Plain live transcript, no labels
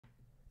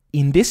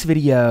In this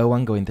video,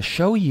 I'm going to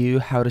show you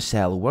how to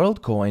sell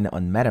WorldCoin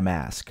on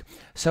MetaMask.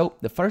 So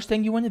the first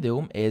thing you want to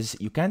do is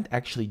you can't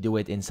actually do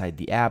it inside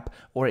the app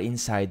or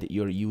inside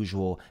your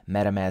usual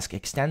MetaMask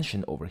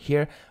extension over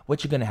here.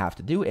 What you're going to have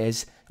to do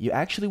is you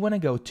actually want to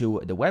go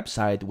to the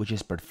website, which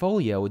is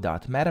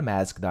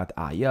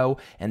portfolio.metamask.io,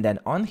 and then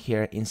on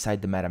here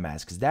inside the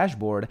MetaMask's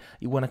dashboard,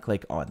 you want to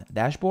click on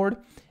Dashboard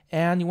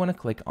and you want to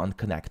click on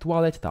Connect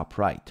Wallet top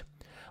right.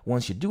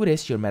 Once you do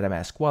this, your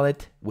MetaMask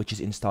wallet, which is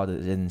installed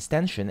as an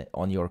extension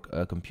on your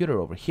computer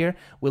over here,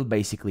 will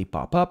basically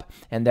pop up.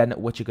 And then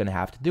what you're going to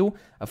have to do,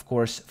 of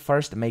course,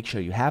 first make sure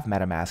you have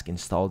MetaMask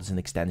installed as an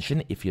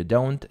extension. If you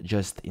don't,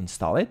 just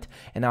install it.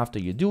 And after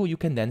you do, you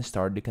can then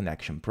start the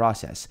connection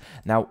process.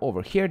 Now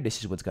over here, this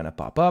is what's going to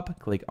pop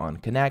up. Click on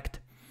Connect.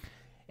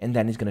 And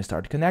then it's going to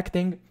start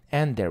connecting,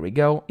 and there we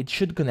go. It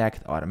should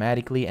connect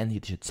automatically, and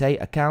it should say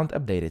account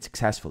updated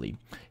successfully.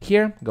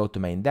 Here, go to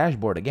main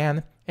dashboard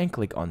again, and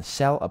click on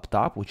sell up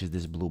top, which is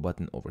this blue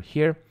button over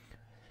here.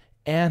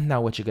 And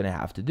now what you're going to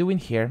have to do in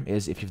here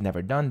is, if you've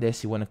never done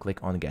this, you want to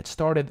click on get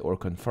started or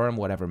confirm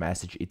whatever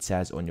message it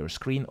says on your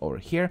screen over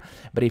here.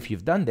 But if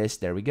you've done this,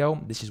 there we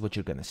go. This is what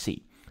you're going to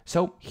see.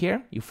 So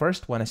here, you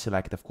first want to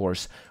select, of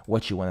course,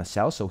 what you want to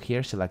sell. So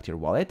here, select your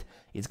wallet.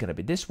 It's going to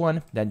be this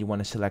one. Then you want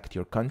to select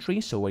your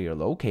country, so where you're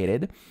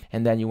located.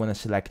 And then you want to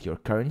select your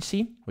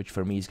currency, which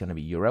for me is going to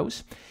be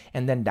euros.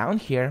 And then down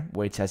here,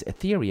 where it says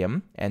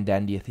Ethereum, and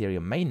then the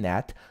Ethereum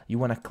mainnet, you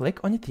want to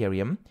click on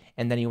Ethereum,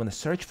 and then you want to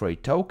search for a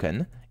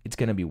token. It's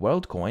going to be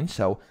WorldCoin,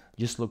 so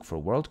just look for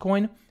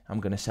WorldCoin.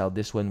 I'm going to sell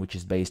this one, which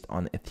is based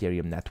on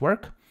Ethereum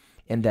network.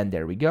 And then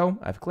there we go,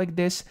 I've clicked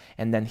this,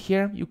 and then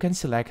here you can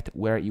select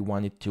where you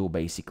want it to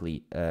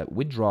basically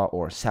withdraw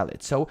or sell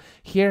it. So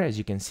here, as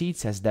you can see, it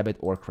says debit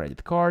or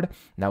credit card.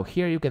 Now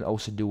here you can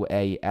also do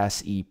a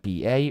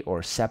SEPA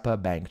or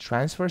SEPA bank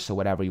transfer, so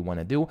whatever you want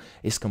to do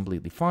is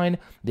completely fine.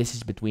 This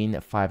is between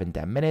 5 and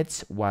 10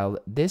 minutes, while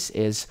this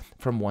is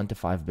from 1 to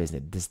 5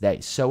 business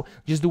days. So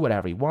just do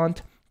whatever you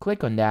want,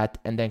 click on that,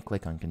 and then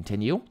click on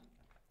continue.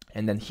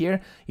 And then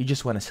here, you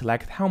just want to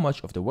select how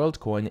much of the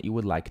WorldCoin you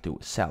would like to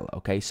sell,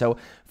 okay? So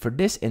for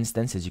this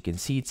instance, as you can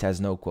see, it says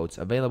no quotes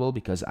available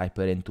because I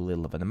put in too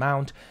little of an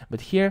amount.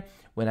 But here,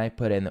 when I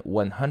put in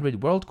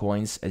 100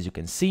 WorldCoins, as you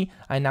can see,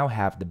 I now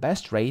have the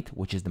best rate,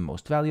 which is the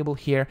most valuable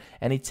here,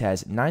 and it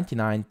says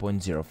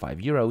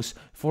 99.05 euros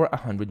for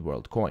 100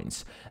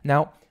 WorldCoins.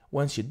 Now,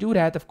 once you do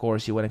that, of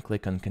course, you want to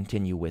click on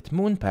continue with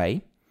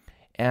MoonPay.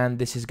 And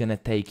this is going to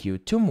take you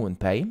to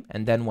MoonPay,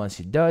 and then once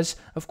it does,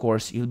 of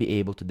course, you'll be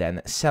able to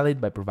then sell it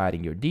by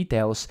providing your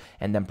details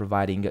and then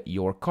providing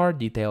your card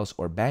details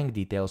or bank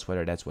details,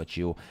 whether that's what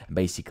you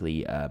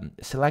basically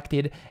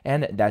selected,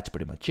 and that's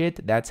pretty much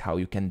it. That's how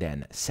you can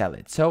then sell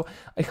it. So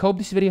I hope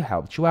this video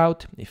helped you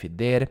out. If it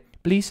did,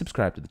 please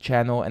subscribe to the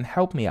channel and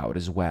help me out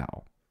as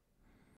well.